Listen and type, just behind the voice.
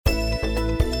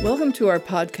Welcome to our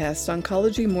podcast,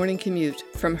 Oncology Morning Commute,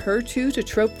 From HER2 to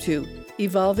TROP2,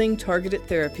 Evolving Targeted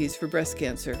Therapies for Breast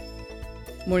Cancer.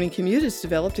 Morning Commute is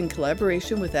developed in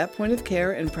collaboration with At Point of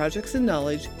Care and Projects in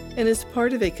Knowledge and is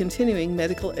part of a continuing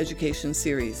medical education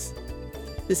series.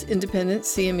 This independent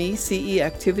CME-CE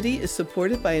activity is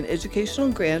supported by an educational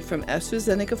grant from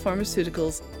AstraZeneca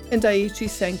Pharmaceuticals and Daiichi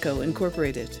Sankyo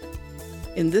Incorporated.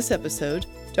 In this episode,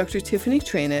 Dr. Tiffany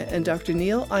Traina and Dr.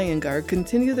 Neil Iyengar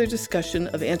continue their discussion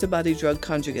of antibody-drug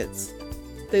conjugates.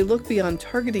 They look beyond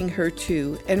targeting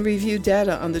HER2 and review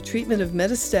data on the treatment of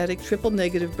metastatic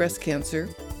triple-negative breast cancer,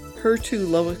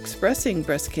 HER2 low-expressing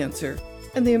breast cancer,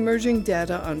 and the emerging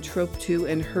data on TROP2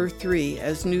 and HER3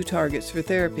 as new targets for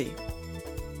therapy.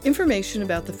 Information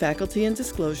about the faculty and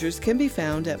disclosures can be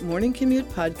found at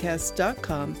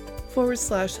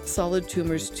morningcommutepodcast.com/solid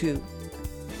tumors 2.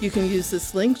 You can use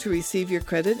this link to receive your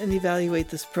credit and evaluate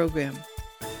this program.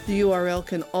 The URL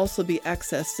can also be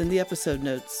accessed in the episode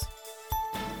notes.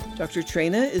 Dr.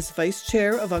 Traina is Vice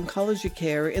Chair of Oncology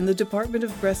Care in the Department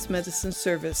of Breast Medicine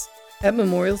Service at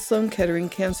Memorial Sloan Kettering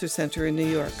Cancer Center in New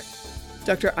York.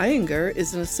 Dr. Iyengar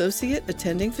is an Associate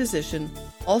Attending Physician,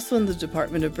 also in the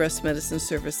Department of Breast Medicine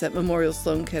Service at Memorial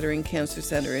Sloan Kettering Cancer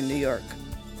Center in New York.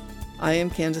 I am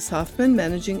Candace Hoffman,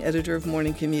 Managing Editor of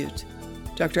Morning Commute.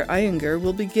 Dr. Iyengar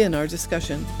will begin our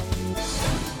discussion.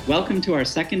 Welcome to our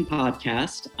second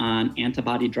podcast on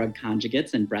antibody-drug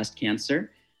conjugates and breast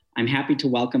cancer. I'm happy to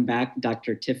welcome back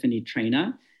Dr. Tiffany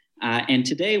Traina. And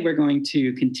today we're going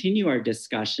to continue our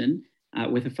discussion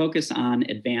with a focus on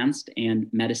advanced and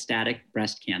metastatic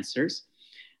breast cancers.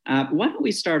 Why don't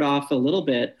we start off a little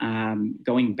bit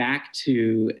going back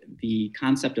to the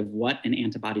concept of what an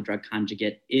antibody-drug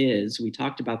conjugate is. We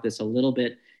talked about this a little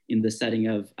bit in the setting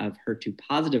of HER2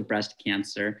 positive breast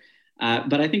cancer.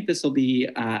 But I think this will be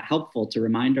helpful to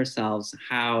remind ourselves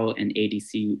how an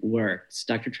ADC works.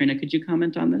 Dr. Traina, could you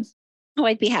comment on this? Oh,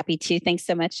 I'd be happy to. Thanks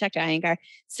so much, Dr. Iyengar.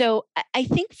 So I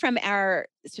think from our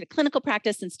sort of clinical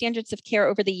practice and standards of care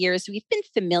over the years, we've been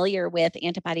familiar with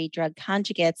antibody-drug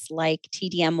conjugates like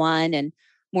T-DM1 and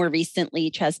more recently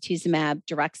trastuzumab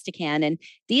deruxtecan. And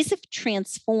these have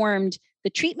transformed the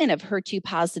treatment of HER2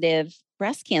 positive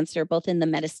breast cancer, both in the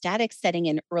metastatic setting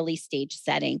and early stage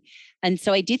setting. And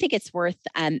so I do think it's worth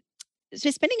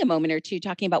just spending a moment or two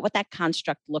talking about what that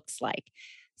construct looks like.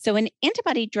 So an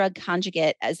antibody-drug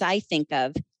conjugate, as I think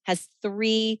of, has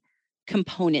three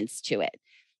components to it.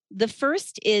 The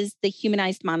first is the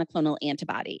humanized monoclonal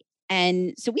antibody.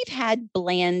 And so we've had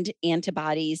bland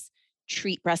antibodies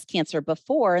treat breast cancer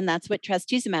before, and that's what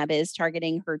trastuzumab is,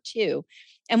 targeting HER2.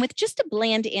 And with just a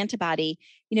bland antibody,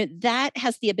 that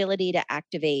has the ability to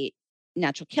activate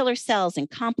natural killer cells and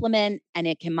complement, and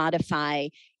it can modify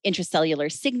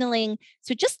intracellular signaling.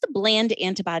 So just the bland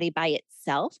antibody by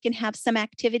itself can have some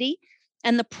activity.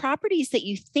 And the properties that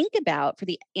you think about for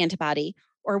the antibody,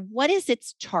 or what is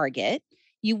its target,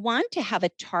 you want to have a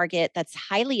target that's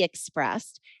highly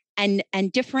expressed and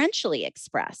differentially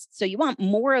expressed. So you want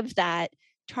more of that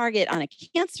target on a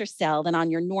cancer cell than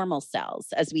on your normal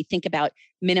cells as we think about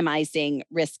minimizing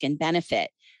risk and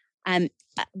benefit.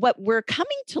 What we're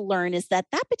coming to learn is that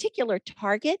particular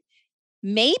target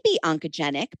may be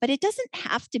oncogenic, but it doesn't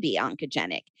have to be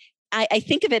oncogenic. I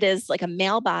think of it as like a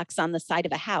mailbox on the side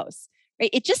of a house,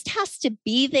 right? It just has to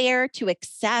be there to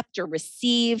accept or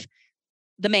receive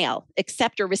the mail,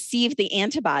 accept or receive the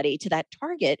antibody to that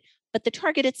target, but the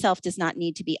target itself does not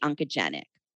need to be oncogenic.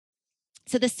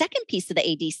 So the second piece of the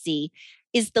ADC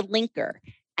is the linker.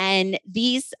 And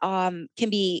these can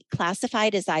be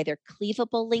classified as either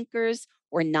cleavable linkers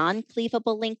or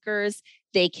non-cleavable linkers.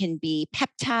 They can be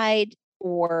peptide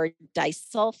or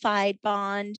disulfide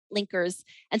bond linkers.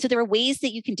 And so there are ways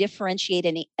that you can differentiate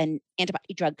an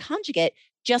antibody-drug conjugate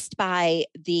just by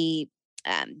the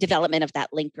development of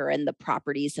that linker and the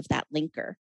properties of that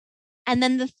linker. And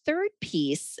then the third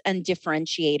piece and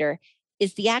differentiator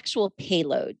is the actual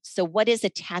payload. So what is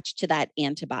attached to that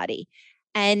antibody?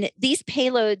 And these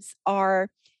payloads are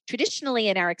traditionally,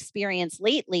 in our experience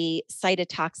lately,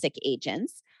 cytotoxic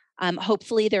agents.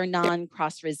 Hopefully they're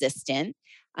non-cross-resistant.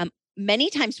 Many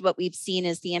times what we've seen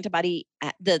is the antibody,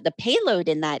 the payload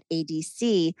in that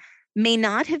ADC may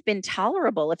not have been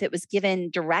tolerable if it was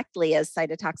given directly as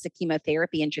cytotoxic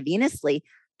chemotherapy intravenously.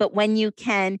 But when you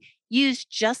can use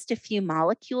just a few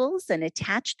molecules and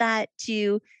attach that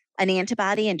to an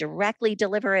antibody and directly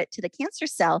deliver it to the cancer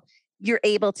cell, you're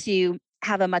able to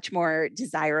have a much more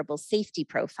desirable safety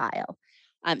profile.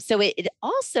 So it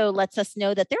also lets us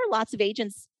know that there are lots of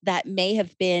agents that may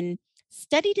have been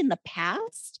studied in the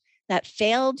past that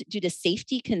failed due to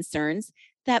safety concerns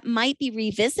that might be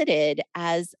revisited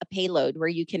as a payload where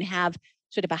you can have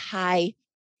sort of a high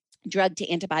drug to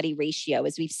antibody ratio,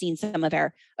 as we've seen some of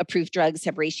our approved drugs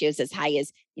have ratios as high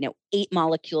as 8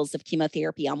 molecules of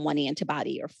chemotherapy on one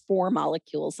antibody or 4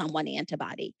 molecules on one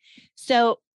antibody.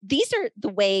 So these are the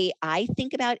way I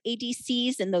think about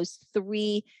ADCs and those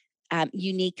three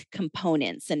unique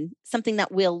components, and something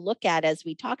that we'll look at as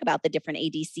we talk about the different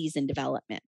ADCs in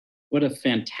development. What a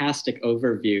fantastic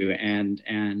overview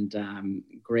and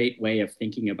great way of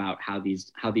thinking about how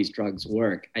these drugs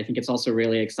work. I think it's also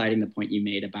really exciting the point you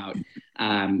made about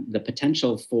the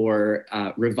potential for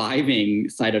reviving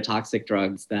cytotoxic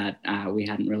drugs that we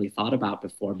hadn't really thought about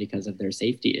before because of their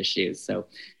safety issues. So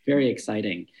very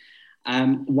exciting.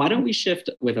 Why don't we shift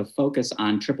with a focus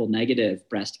on triple negative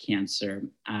breast cancer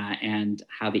and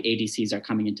how the ADCs are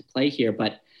coming into play here.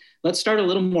 But let's start a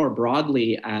little more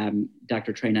broadly,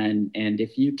 Dr. Traina, and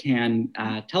if you can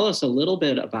tell us a little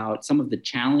bit about some of the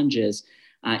challenges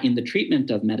in the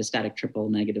treatment of metastatic triple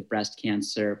negative breast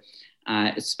cancer,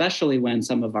 especially when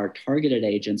some of our targeted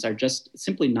agents are just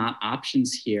simply not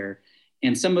options here,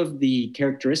 and some of the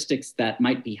characteristics that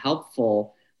might be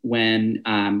helpful when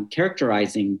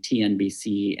characterizing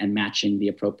TNBC and matching the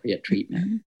appropriate treatment.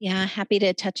 Mm-hmm. Yeah, happy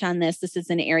to touch on this. This is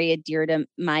an area dear to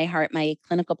my heart. My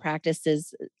clinical practice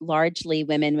is largely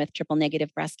women with triple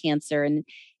negative breast cancer, and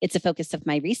it's a focus of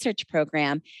my research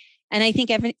program. And I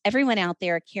think everyone out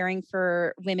there caring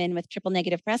for women with triple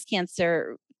negative breast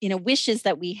cancer, wishes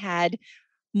that we had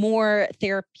more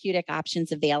therapeutic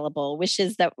options available,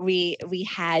 wishes that we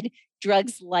had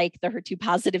drugs like the HER2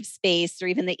 positive space or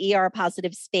even the ER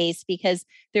positive space, because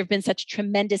there have been such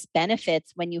tremendous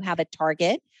benefits when you have a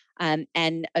target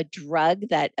and a drug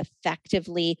that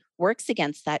effectively works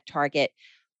against that target.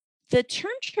 The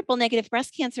term triple negative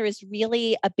breast cancer is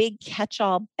really a big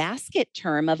catch-all basket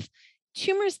term of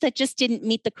tumors that just didn't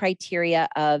meet the criteria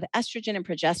of estrogen and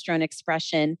progesterone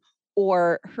expression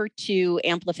or HER2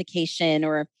 amplification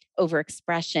or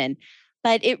overexpression.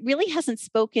 But it really hasn't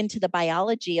spoken to the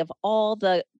biology of all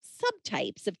the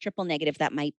subtypes of triple negative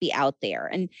that might be out there.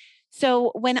 And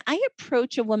so when I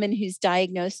approach a woman who's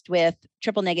diagnosed with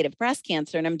triple negative breast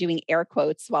cancer, and I'm doing air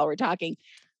quotes while we're talking,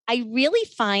 I really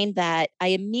find that I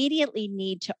immediately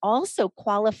need to also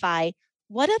qualify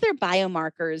what other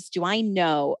biomarkers do I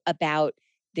know about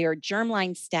their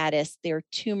germline status, their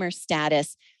tumor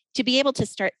status, to be able to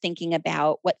start thinking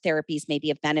about what therapies may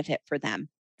be of benefit for them.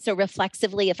 So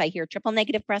reflexively, if I hear triple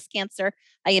negative breast cancer,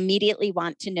 I immediately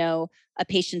want to know a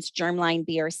patient's germline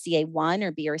BRCA1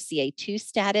 or BRCA2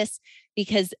 status,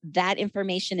 because that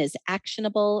information is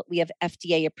actionable. We have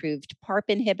FDA-approved PARP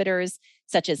inhibitors,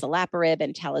 such as olaparib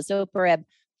and talazoparib,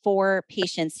 for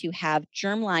patients who have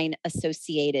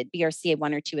germline-associated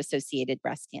BRCA1 or 2 associated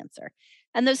breast cancer.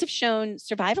 And those have shown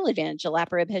survival advantage.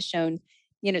 Olaparib has shown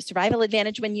survival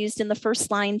advantage when used in the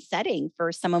first line setting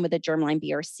for someone with a germline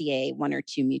BRCA1 or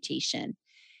 2 mutation.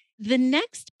 The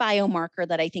next biomarker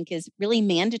that I think is really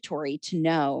mandatory to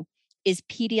know is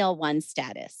PD-L1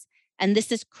 status. And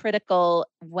this is critical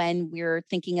when we're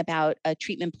thinking about a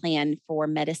treatment plan for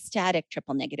metastatic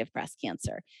triple negative breast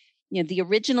cancer. The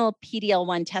original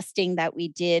PD-L1 testing that we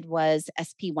did was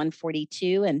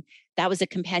SP142, and that was a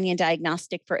companion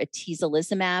diagnostic for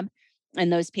atezolizumab.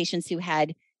 And those patients who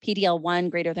had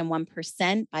PD-L1 greater than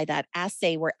 1% by that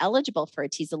assay were eligible for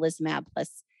atezolizumab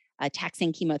plus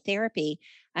taxane chemotherapy.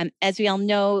 As we all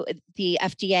know, the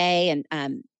FDA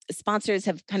and sponsors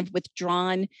have kind of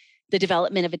withdrawn the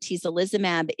development of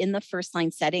atezolizumab in the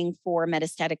first-line setting for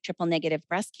metastatic triple-negative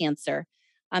breast cancer.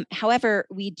 However,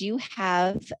 we do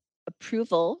have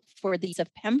approval for the use of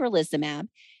pembrolizumab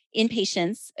in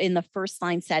patients in the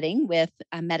first-line setting with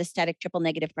metastatic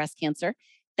triple-negative breast cancer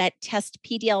that test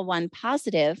PD-L1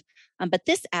 positive. But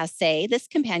this assay, this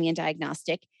companion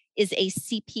diagnostic, is a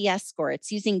CPS score.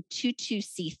 It's using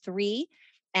 22C3,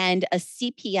 and a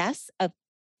CPS of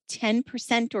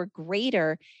 10% or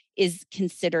greater is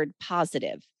considered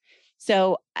positive.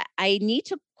 So I need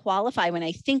to qualify when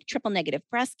I think triple negative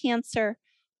breast cancer.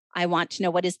 I want to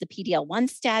know what is the PD-L1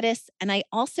 status, and I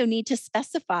also need to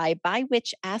specify by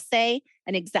which assay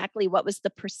and exactly what was the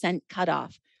percent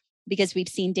cutoff, because we've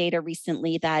seen data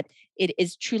recently that it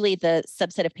is truly the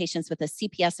subset of patients with a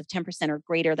CPS of 10% or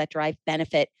greater that derive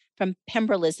benefit from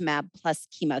pembrolizumab plus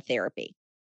chemotherapy.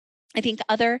 I think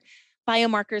other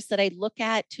biomarkers that I look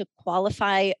at to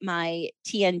qualify my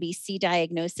TNBC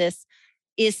diagnosis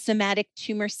is somatic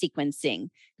tumor sequencing,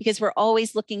 because we're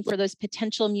always looking for those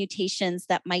potential mutations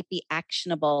that might be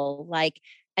actionable, like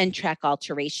NTRK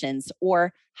alterations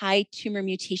or high tumor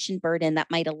mutation burden that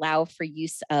might allow for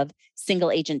use of single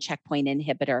agent checkpoint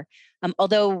inhibitor.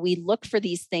 Although we look for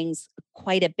these things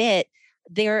quite a bit,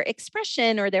 their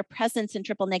expression or their presence in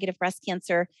triple negative breast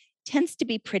cancer tends to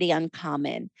be pretty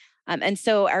uncommon. And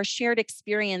so our shared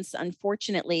experience,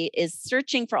 unfortunately, is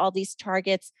searching for all these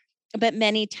targets, but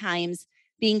many times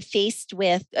being faced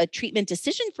with a treatment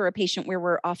decision for a patient where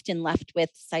we're often left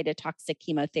with cytotoxic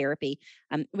chemotherapy,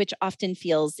 which often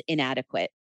feels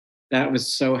inadequate. That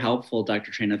was so helpful,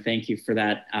 Dr. Traina. Thank you for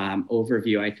that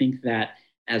overview. I think that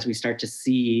as we start to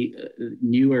see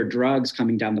newer drugs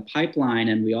coming down the pipeline,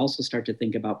 and we also start to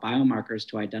think about biomarkers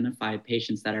to identify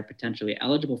patients that are potentially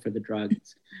eligible for the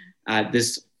drugs,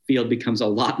 this field becomes a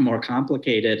lot more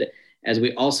complicated as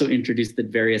we also introduce the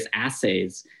various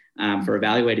assays for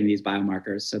evaluating these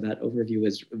biomarkers. So that overview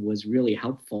was really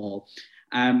helpful.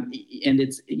 And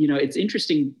it's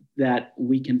interesting that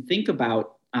we can think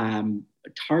about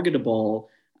targetable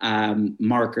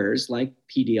markers like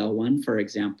PD-L1, for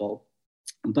example.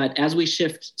 But as we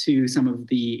shift to some of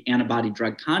the antibody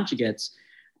drug conjugates,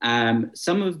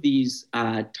 some of these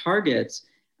targets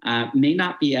may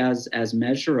not be as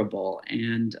measurable.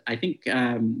 And I think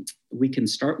we can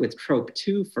start with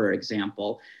TROP2, for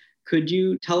example. Could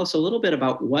you tell us a little bit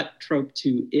about what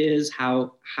TROP2 is?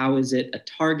 How is it a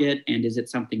target? And is it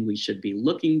something we should be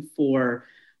looking for?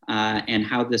 And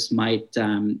how this might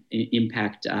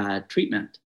impact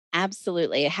treatment?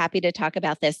 Absolutely. Happy to talk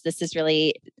about this. This has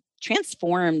really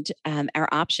transformed our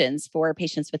options for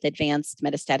patients with advanced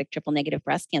metastatic triple negative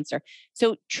breast cancer.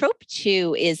 So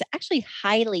TROP2 is actually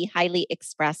highly, highly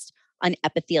expressed on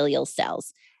epithelial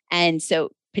cells. And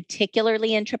so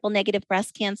particularly in triple negative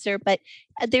breast cancer, but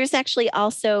there's actually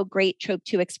also great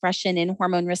TROP2 expression in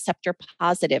hormone receptor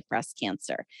positive breast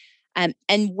cancer. And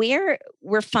where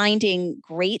we're finding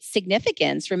great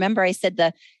significance, remember I said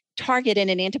the target in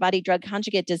an antibody drug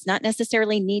conjugate does not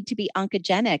necessarily need to be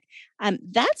oncogenic.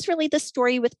 That's really the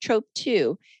story with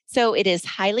TROP2. So it is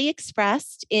highly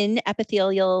expressed in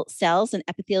epithelial cells and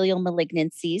epithelial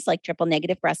malignancies like triple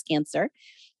negative breast cancer.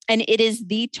 And it is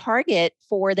the target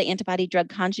for the antibody drug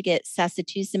conjugate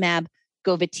sacituzumab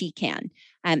govitecan.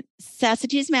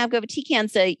 Sacituzumab govitecan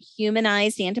is a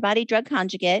humanized antibody drug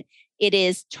conjugate. It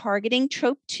is targeting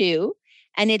TROP2,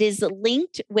 and it is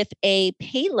linked with a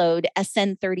payload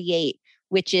SN38,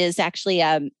 which is actually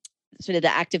sort of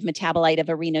the active metabolite of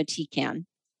irinotecan.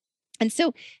 And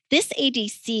so this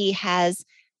ADC has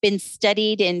been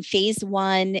studied in phase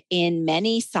 1 in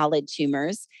many solid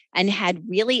tumors and had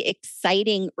really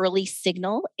exciting early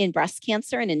signal in breast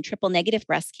cancer and in triple negative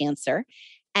breast cancer.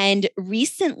 And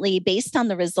recently, based on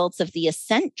the results of the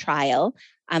ASCENT trial,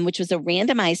 which was a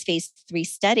randomized phase 3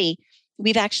 study,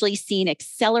 we've actually seen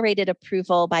accelerated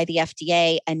approval by the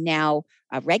FDA and now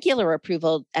regular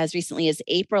approval as recently as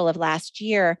April of last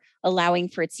year, allowing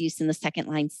for its use in the second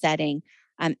line setting.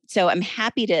 So I'm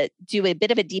happy to do a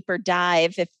bit of a deeper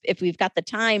dive if we've got the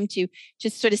time to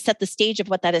just sort of set the stage of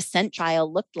what that ASCENT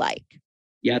trial looked like.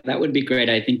 Yeah, that would be great.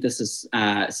 I think this is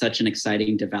such an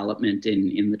exciting development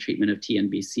in the treatment of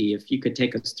TNBC. If you could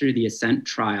take us through the ASCENT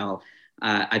trial,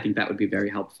 I think that would be very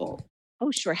helpful.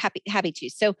 Oh, sure. Happy to.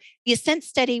 So the ASCENT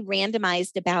study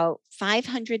randomized about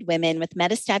 500 women with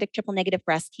metastatic triple negative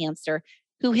breast cancer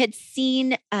who had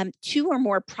seen 2 or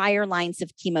more prior lines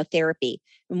of chemotherapy.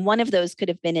 And one of those could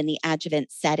have been in the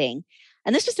adjuvant setting.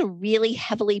 And this was a really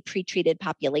heavily pretreated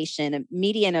population, a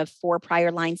median of 4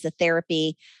 prior lines of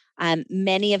therapy.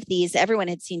 Many of these, everyone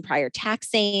had seen prior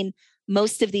taxane.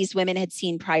 Most of these women had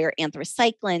seen prior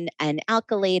anthracycline and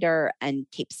alkylator and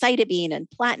capecitabine and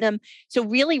platinum. So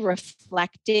really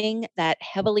reflecting that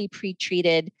heavily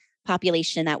pretreated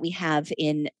population that we have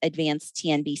in advanced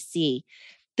TNBC.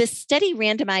 The study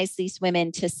randomized these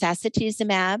women to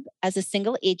sacituzumab as a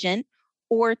single agent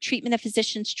or treatment of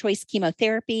physician's choice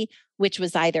chemotherapy, which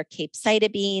was either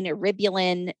capecitabine,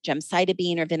 eribulin,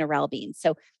 gemcitabine, or vinorelbine.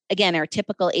 So again, our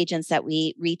typical agents that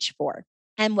we reach for.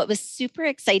 And what was super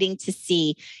exciting to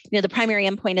see, the primary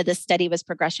endpoint of this study was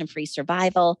progression-free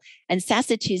survival, and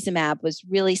sacituzumab was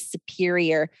really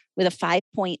superior with a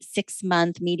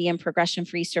 5.6-month median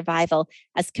progression-free survival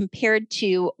as compared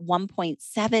to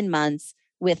 1.7 months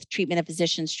with treatment of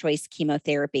physician's choice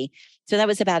chemotherapy. So that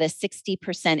was about a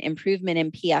 60% improvement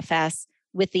in PFS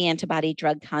with the antibody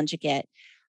drug conjugate.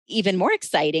 Even more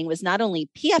exciting was not only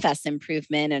PFS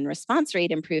improvement and response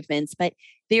rate improvements, but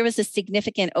there was a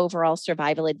significant overall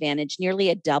survival advantage, nearly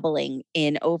a doubling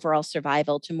in overall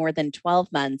survival to more than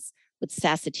 12 months with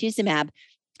sacituzumab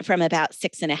from about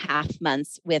 6.5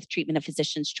 months with treatment of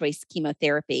physician's choice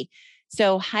chemotherapy.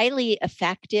 So highly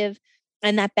effective.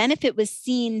 And that benefit was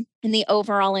seen in the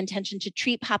overall intention to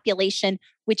treat population,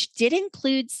 which did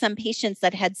include some patients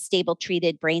that had stable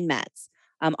treated brain mets.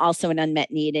 Also an unmet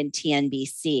need in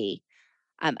TNBC.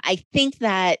 I think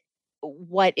that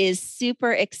what is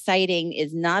super exciting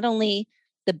is not only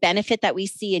the benefit that we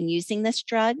see in using this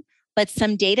drug, but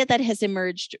some data that has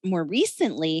emerged more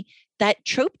recently that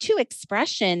TROP2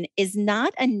 expression is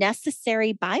not a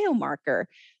necessary biomarker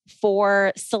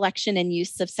for selection and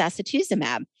use of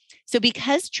sacituzumab. So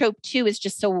because TROP2 is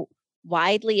just so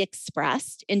widely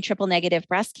expressed in triple negative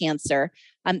breast cancer,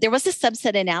 there was a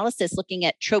subset analysis looking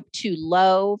at TROP2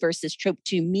 low versus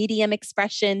TROP2 medium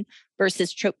expression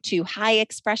versus TROP2 high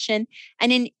expression.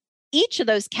 And in each of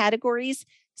those categories,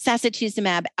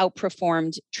 sacituzumab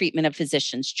outperformed treatment of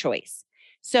physician's choice.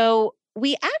 So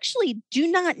we actually do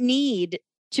not need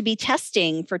to be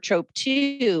testing for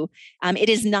TROP2. It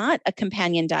is not a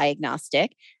companion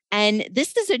diagnostic. And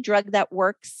this is a drug that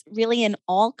works really in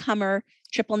all-comer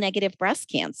triple negative breast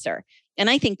cancer. And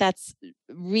I think that's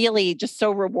really just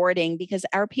so rewarding because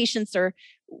our patients are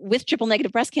with triple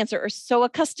negative breast cancer are so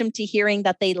accustomed to hearing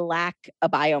that they lack a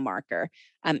biomarker.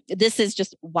 This is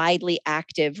just widely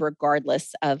active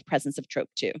regardless of presence of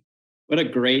TROP2. What a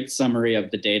great summary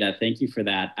of the data. Thank you for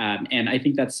that. And I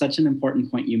think that's such an important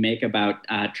point you make about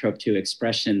TROP2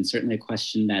 expression, certainly a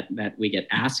question that we get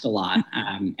asked a lot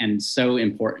and so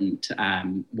important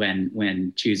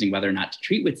when choosing whether or not to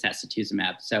treat with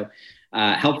sacituzumab. So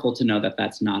helpful to know that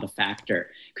that's not a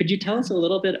factor. Could you tell us a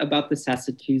little bit about the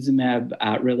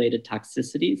sacituzumab related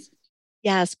toxicities?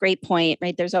 Yes, great point,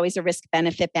 right? There's always a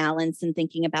risk-benefit balance in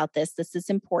thinking about this. This is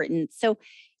important. So,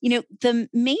 the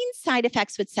main side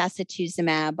effects with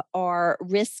sacituzumab are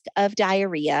risk of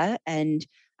diarrhea. And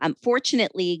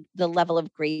fortunately, the level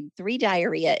of grade 3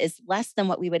 diarrhea is less than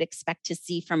what we would expect to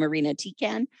see from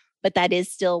irinotecan, but that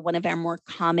is still one of our more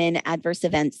common adverse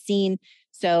events seen.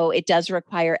 So it does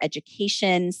require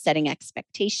education, setting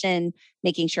expectation,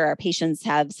 making sure our patients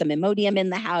have some Imodium in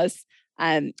the house,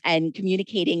 and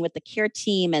communicating with the care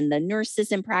team and the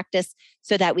nurses in practice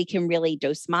so that we can really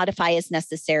dose modify as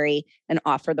necessary and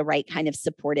offer the right kind of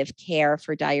supportive care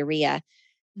for diarrhea.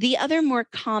 The other more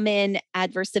common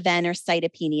adverse event are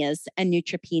cytopenias and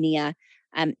neutropenia.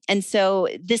 And so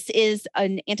this is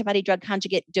an antibody drug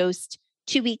conjugate dosed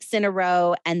 2 weeks in a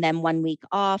row and then 1 week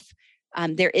off.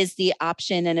 There is the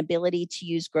option and ability to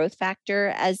use growth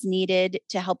factor as needed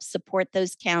to help support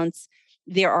those counts.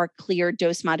 There are clear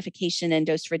dose modification and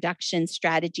dose reduction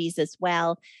strategies as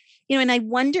well. And I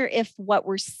wonder if what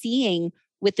we're seeing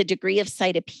with the degree of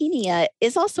cytopenia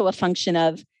is also a function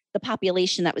of the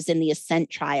population that was in the ASCENT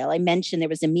trial. I mentioned there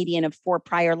was a median of 4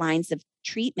 prior lines of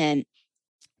treatment.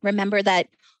 Remember that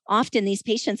often these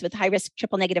patients with high-risk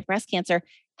triple-negative breast cancer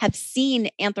have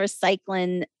seen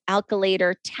anthracycline,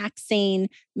 alkylator, taxane,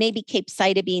 maybe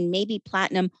capecitabine, maybe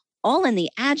platinum, all in the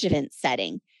adjuvant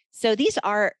setting. So these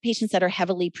are patients that are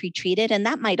heavily pretreated, and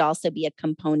that might also be a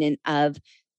component of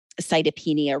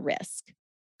cytopenia risk.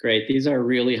 Great. These are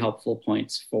really helpful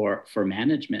points for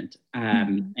management.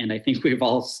 And I think we've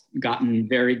all gotten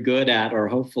very good at, or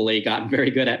hopefully gotten very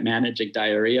good at managing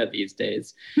diarrhea these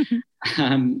days.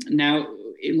 Now,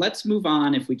 let's move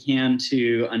on, if we can,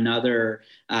 to another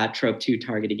TROP2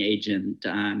 targeting agent,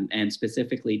 and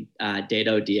specifically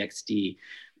Dato-DXd.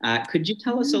 Could you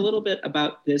tell us a little bit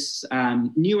about this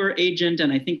newer agent?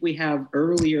 And I think we have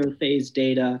earlier phase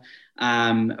data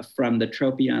from the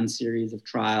Tropion series of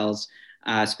trials,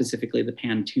 specifically the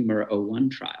PanTumor01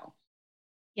 trial.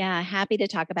 Yeah, happy to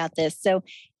talk about this. So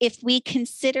if we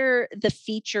consider the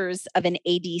features of an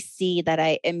ADC that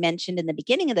I mentioned in the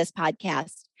beginning of this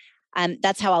podcast,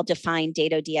 that's how I'll define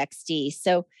Dato-DXd.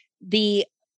 So the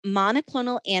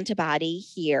monoclonal antibody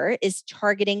here is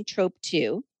targeting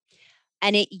TROP2,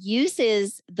 and it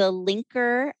uses the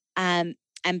linker and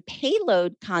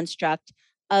payload construct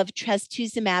of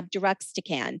trastuzumab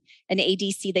deruxtecan, an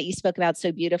ADC that you spoke about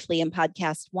so beautifully in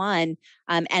podcast 1,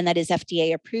 and that is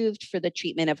FDA approved for the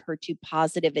treatment of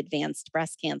HER2-positive advanced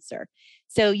breast cancer.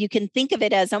 So you can think of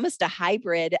it as almost a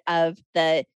hybrid of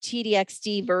the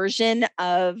T-DXd version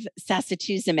of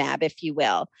sacituzumab, if you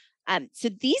will. So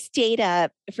these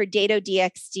data for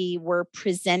Dato-DXd were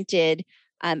presented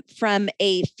from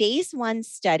a phase 1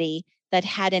 study that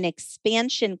had an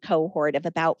expansion cohort of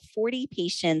about 40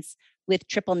 patients with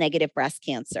triple negative breast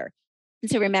cancer. And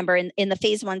so remember, in the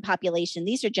phase 1 population,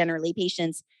 these are generally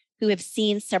patients who have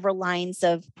seen several lines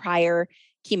of prior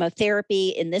chemotherapy.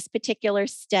 In this particular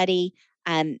study,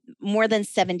 more than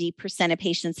 70% of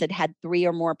patients had had 3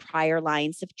 or more prior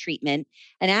lines of treatment.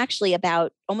 And actually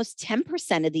about almost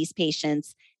 10% of these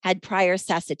patients had prior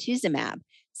sacituzumab.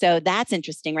 So that's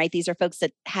interesting, right? These are folks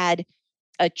that had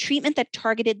a treatment that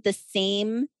targeted the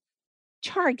same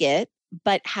target,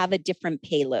 but have a different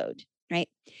payload, right?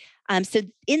 So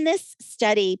in this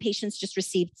study, patients just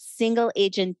received single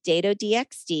agent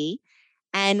Dato-DXd.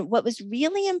 And what was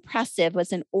really impressive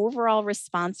was an overall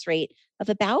response rate of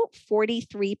about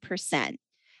 43%.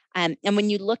 And when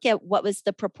you look at what was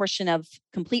the proportion of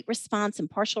complete response and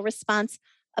partial response,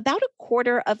 about a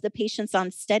quarter of the patients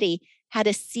on study had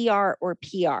a CR or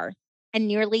PR. And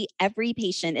nearly every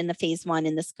patient in the phase 1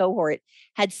 in this cohort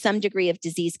had some degree of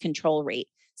disease control rate.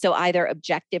 So either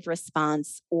objective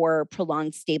response or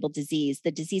prolonged stable disease.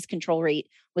 The disease control rate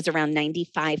was around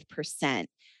 95%.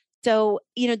 So,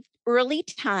 early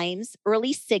times,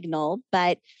 early signal,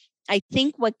 but I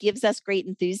think what gives us great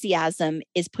enthusiasm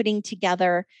is putting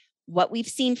together what we've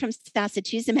seen from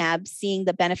sacituzumab, seeing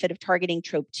the benefit of targeting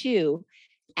TROP2,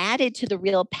 added to the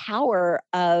real power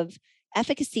of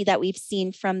efficacy that we've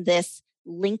seen from this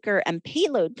linker and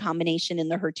payload combination in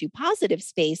the HER2 positive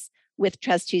space with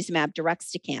trastuzumab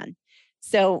deruxtecan.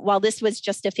 So while this was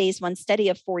just a phase 1 study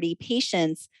of 40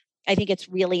 patients, I think it's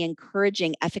really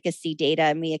encouraging efficacy data,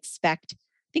 and we expect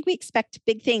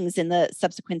big things in the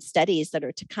subsequent studies that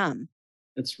are to come.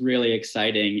 That's really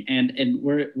exciting. And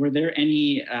were there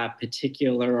any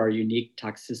particular or unique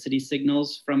toxicity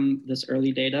signals from this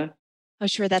early data? Oh,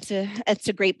 sure. That's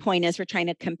a great point as we're trying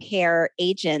to compare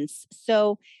agents.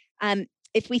 So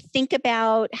if we think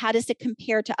about how does it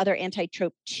compare to other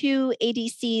anti-TROP2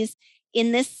 ADCs,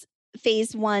 in this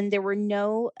phase 1, there were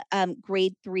no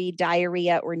grade 3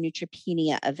 diarrhea or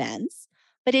neutropenia events,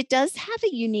 but it does have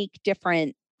a unique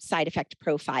different side effect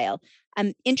profile.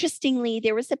 Interestingly,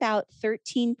 there was about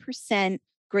 13%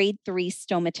 grade 3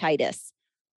 stomatitis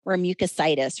or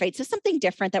mucositis, right? So something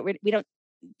different that we don't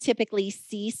typically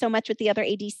see so much with the other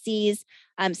ADCs,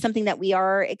 something that we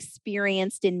are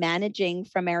experienced in managing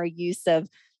from our use of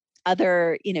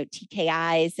other,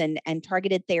 TKIs and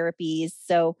targeted therapies.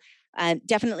 So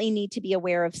definitely need to be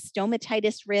aware of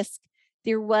stomatitis risk.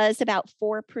 There was about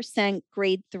 4%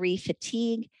 grade 3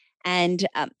 fatigue, and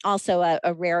also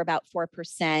a rare about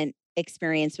 4%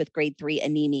 experience with grade 3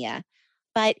 anemia.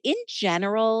 But in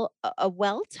general, a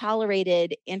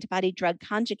well-tolerated antibody drug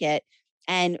conjugate,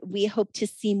 and we hope to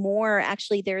see more.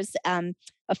 Actually, there's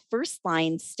a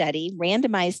first-line study,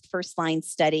 randomized first-line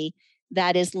study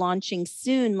that is launching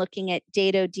soon, looking at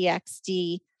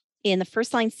Dato-DXd in the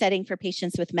first-line setting for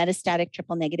patients with metastatic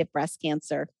triple-negative breast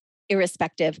cancer,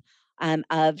 irrespective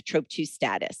of TROP2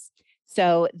 status.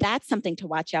 So that's something to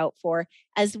watch out for,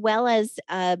 as well as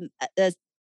a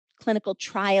clinical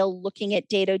trial looking at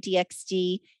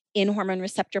Dato-DXd in hormone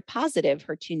receptor positive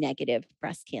HER2 negative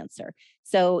breast cancer.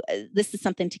 So this is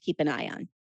something to keep an eye on.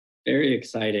 Very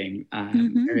exciting.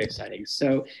 Very exciting.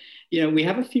 So, we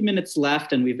have a few minutes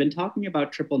left, and we've been talking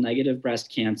about triple negative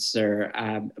breast cancer,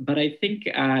 but I think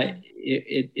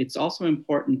it's also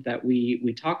important that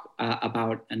we talk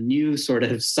about a new sort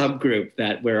of subgroup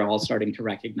that we're all starting to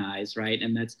recognize, right?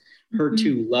 And that's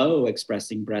HER2 low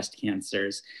expressing breast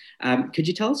cancers. Could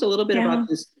you tell us a little bit about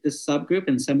this subgroup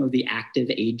and some of the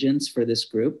active agents for this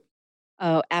group?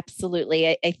 Oh,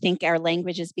 absolutely. I think our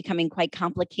language is becoming quite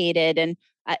complicated, and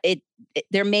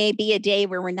there may be a day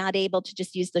where we're not able to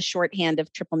just use the shorthand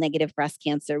of triple negative breast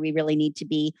cancer. We really need to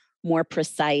be more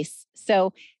precise.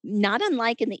 So not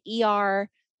unlike in the ER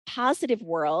positive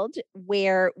world,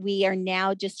 where we are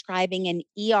now describing an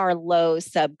ER low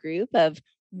subgroup of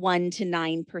 1 to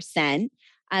 9%,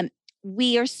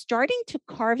 we are starting to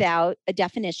carve out a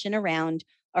definition around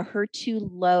a HER2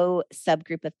 low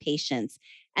subgroup of patients.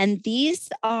 And these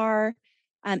are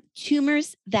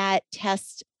tumors that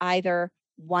test either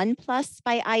 1+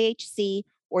 by IHC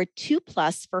or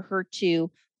 2+ for HER2,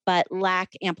 but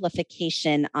lack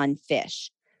amplification on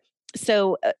FISH.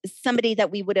 So somebody that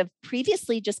we would have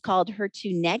previously just called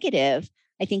HER2 negative,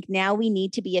 I think now we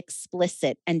need to be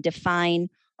explicit and define,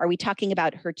 are we talking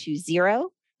about HER2 0,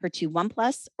 HER2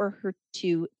 1+, or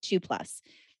HER2 2+?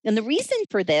 And the reason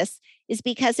for this is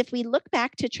because if we look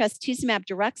back to trastuzumab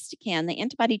deruxtecan, the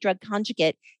antibody drug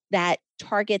conjugate that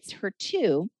targets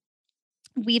HER2,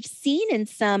 we've seen in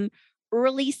some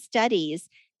early studies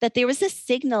that there was a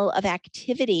signal of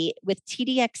activity with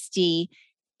T-DXd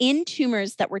in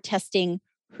tumors that were testing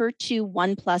HER2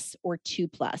 1+ or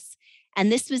 2+.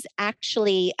 And this was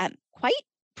actually quite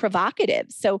provocative.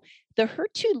 So the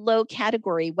HER2 low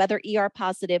category, whether ER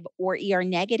positive or ER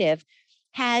negative,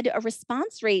 had a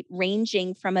response rate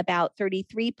ranging from about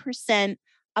 33%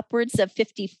 upwards of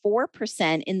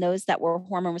 54% in those that were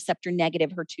hormone receptor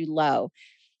negative HER2 low.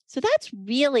 So that's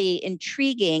really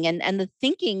intriguing. And the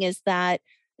thinking is that,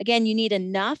 again, you need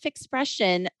enough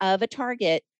expression of a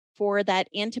target for that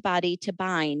antibody to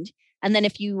bind. And then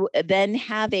if you then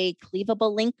have a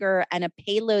cleavable linker and a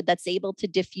payload that's able to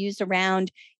diffuse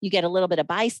around, you get a little bit of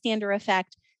bystander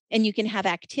effect, and you can have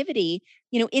activity,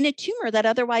 in a tumor that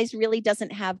otherwise really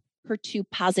doesn't have HER2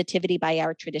 positivity by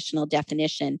our traditional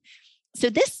definition. So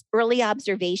this early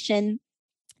observation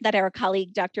that our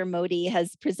colleague Dr. Modi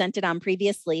has presented on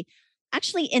previously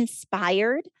actually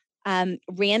inspired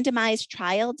randomized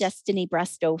trial Destiny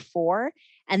Breast 04.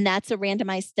 And that's a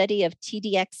randomized study of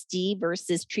TDXD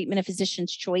versus treatment of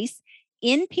physician's choice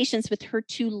in patients with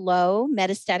HER2 low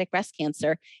metastatic breast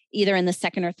cancer, either in the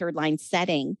second or third line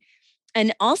setting.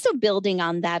 And also building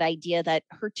on that idea that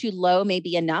HER2 low may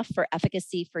be enough for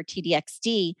efficacy for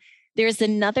TDXD, there's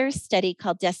another study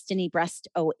called Destiny Breast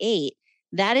 08.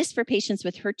 That is for patients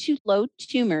with HER2 low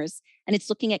tumors, and it's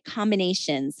looking at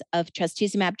combinations of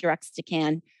trastuzumab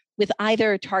deruxtecan with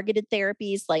either targeted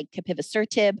therapies like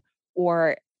capivasertib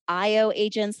or IO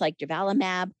agents like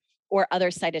durvalumab or other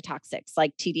cytotoxics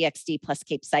like TDXD plus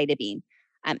capecitabine.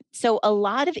 So a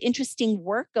lot of interesting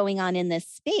work going on in this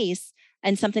space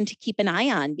and something to keep an eye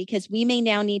on, because we may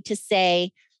now need to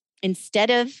say, instead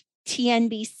of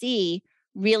TNBC,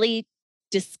 really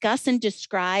discuss and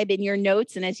describe in your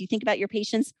notes, and as you think about your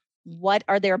patients, what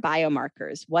are their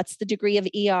biomarkers? What's the degree of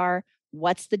ER?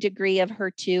 What's the degree of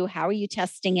HER2? How are you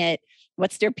testing it?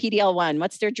 What's their PD-L1?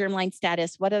 What's their germline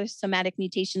status? What other somatic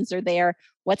mutations are there?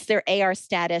 What's their AR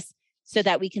status? So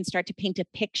that we can start to paint a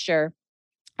picture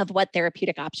of what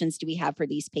therapeutic options do we have for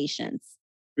these patients.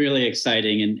 Really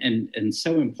exciting and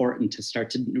so important to start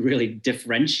to really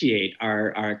differentiate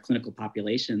our clinical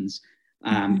populations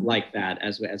like that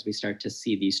as we start to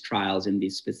see these trials in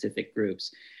these specific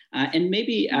groups. And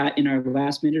maybe in our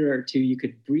last minute or two, you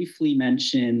could briefly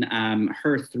mention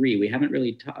HER3. We haven't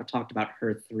really talked about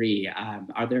HER3.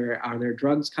 Are there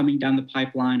drugs coming down the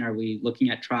pipeline? Are we looking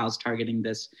at trials targeting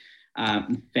this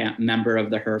member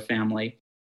of the HER family?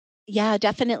 Yeah,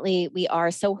 definitely we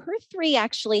are. So HER3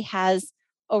 actually has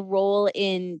a role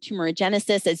in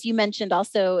tumorigenesis, as you mentioned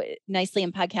also nicely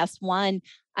in podcast 1.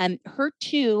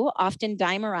 HER2 often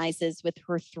dimerizes with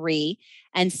HER3.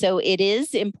 And so it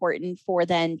is important for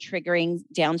then triggering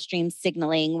downstream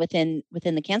signaling within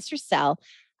the cancer cell.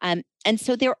 And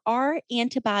so there are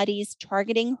antibodies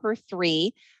targeting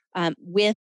HER3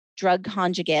 with drug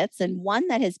conjugates. And one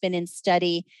that has been in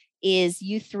study is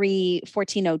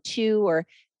U3-1402 or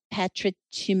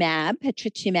patritumab.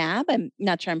 I'm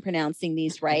not sure I'm pronouncing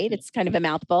these right. It's kind of a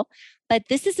mouthful. But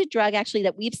this is a drug actually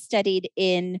that we've studied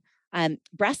in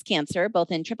breast cancer,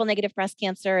 both in triple negative breast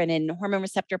cancer and in hormone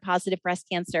receptor positive breast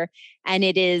cancer. And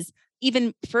it is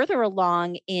even further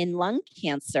along in lung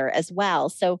cancer as well.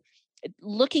 So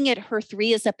looking at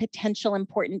HER3 as a potential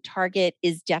important target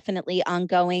is definitely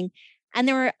ongoing. And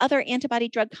there are other antibody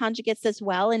drug conjugates as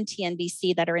well in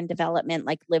TNBC that are in development,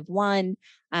 like LIV-1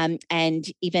 and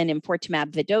even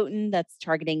enfortumab vedotin that's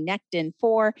targeting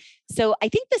Nectin-4. So I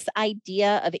think this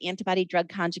idea of antibody drug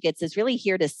conjugates is really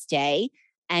here to stay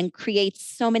and creates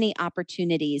so many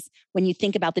opportunities when you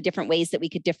think about the different ways that we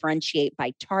could differentiate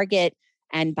by target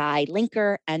and by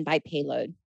linker and by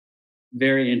payload.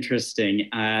 Very interesting.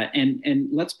 And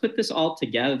let's put this all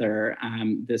together.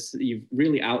 You've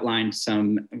really outlined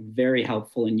some very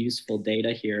helpful and useful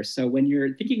data here. So when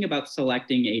you're thinking about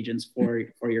selecting agents for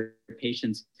your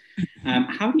patients,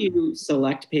 how do you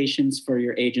select patients for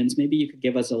your agents? Maybe you could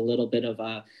give us a little bit of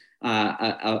a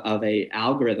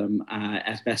algorithm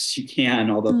as best you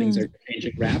can, although things are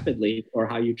changing rapidly, for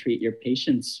how you treat your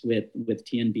patients with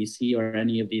TNBC or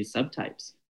any of these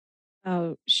subtypes.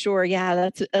 Oh, sure. Yeah,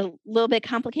 that's a little bit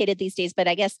complicated these days, but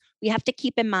I guess we have to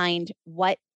keep in mind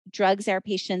what drugs our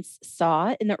patients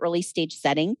saw in the early stage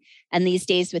setting. And these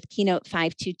days with Keynote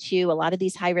 522, a lot of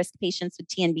these high risk patients with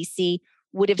TNBC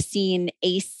would have seen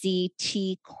ACT,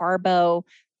 carbo,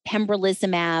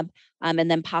 pembrolizumab,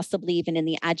 and then possibly even in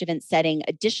the adjuvant setting,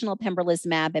 additional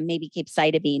pembrolizumab and maybe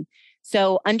capecitabine.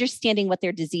 So understanding what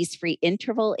their disease-free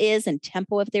interval is and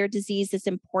tempo of their disease is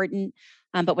important.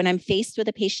 But when I'm faced with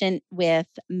a patient with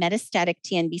metastatic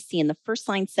TNBC in the first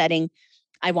line setting,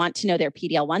 I want to know their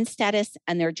PD-L1 status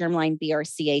and their germline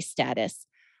BRCA status.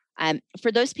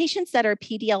 For those patients that are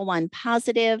PD-L1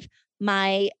 positive,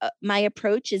 my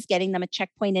approach is getting them a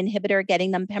checkpoint inhibitor,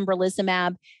 getting them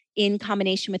pembrolizumab in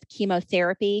combination with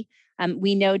chemotherapy.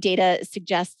 We know data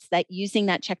suggests that using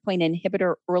that checkpoint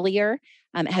inhibitor earlier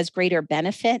has greater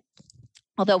benefit.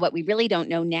 Although what we really don't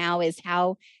know now is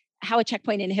how a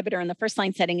checkpoint inhibitor in the first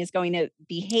line setting is going to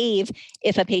behave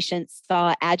if a patient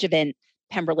saw adjuvant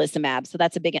pembrolizumab. So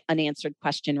that's a big unanswered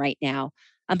question right now.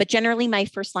 But generally, my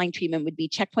first line treatment would be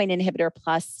checkpoint inhibitor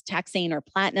plus taxane or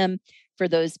platinum for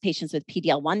those patients with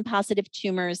PD-L1 positive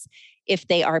tumors. If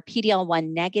they are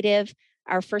PD-L1 negative,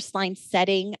 our first line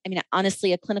setting, I mean,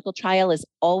 honestly, a clinical trial is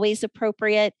always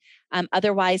appropriate.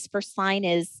 Otherwise, first line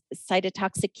is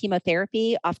cytotoxic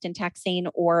chemotherapy, often taxane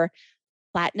or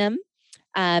platinum.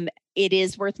 It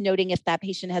is worth noting if that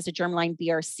patient has a germline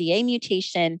BRCA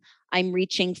mutation, I'm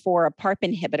reaching for a PARP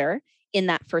inhibitor in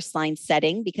that first line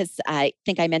setting, because I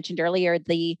think I mentioned earlier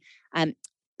the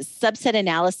subset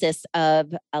analysis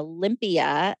of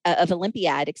olaparib,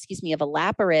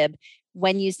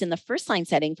 when used in the first line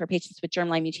setting for patients with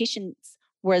germline mutations,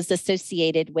 was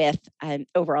associated with an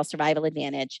overall survival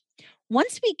advantage.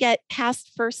 Once we get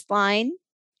past first line,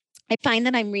 I find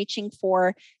that I'm reaching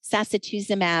for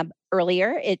sacituzumab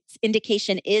earlier. Its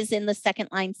indication is in the second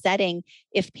line setting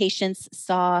if patients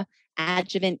saw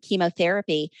adjuvant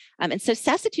chemotherapy. And so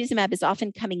sacituzumab is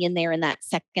often coming in there in that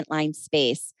second line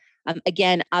space.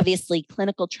 Again, obviously,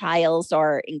 clinical trials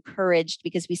are encouraged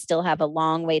because we still have a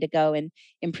long way to go in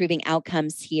improving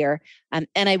outcomes here. And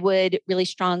I would really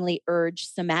strongly urge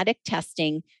somatic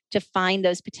testing to find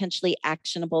those potentially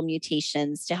actionable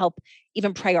mutations to help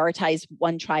even prioritize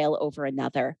one trial over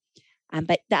another.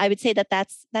 But I would say that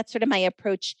that's sort of my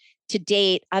approach to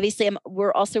date. Obviously,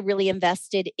 we're also really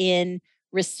invested in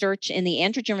research in the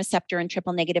androgen receptor and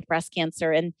triple negative breast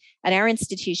cancer. And at our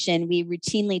institution, we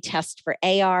routinely test for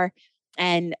AR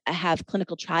and have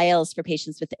clinical trials for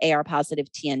patients with AR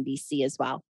positive TNBC as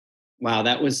well. Wow,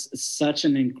 that was such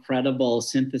an incredible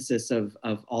synthesis of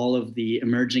all of the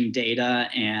emerging data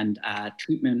and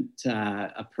treatment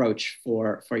approach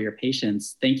for your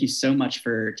patients. Thank you so much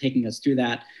for taking us through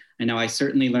that. I know I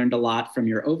certainly learned a lot from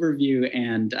your overview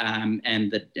and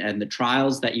the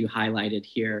trials that you highlighted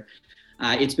here.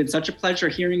 It's been such a pleasure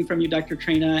hearing from you, Dr.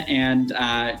 Traina, and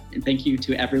thank you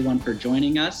to everyone for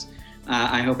joining us.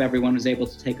 I hope everyone was able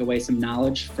to take away some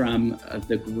knowledge from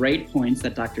the great points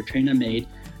that Dr. Traina made,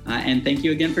 and thank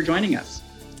you again for joining us.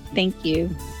 Thank you.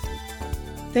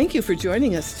 Thank you for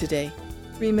joining us today.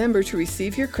 Remember, to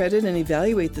receive your credit and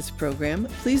evaluate this program,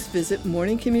 please visit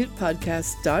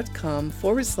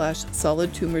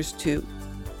morningcommutepodcast.com/solid tumors 2.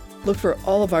 Look for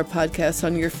all of our podcasts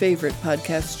on your favorite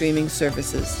podcast streaming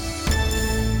services.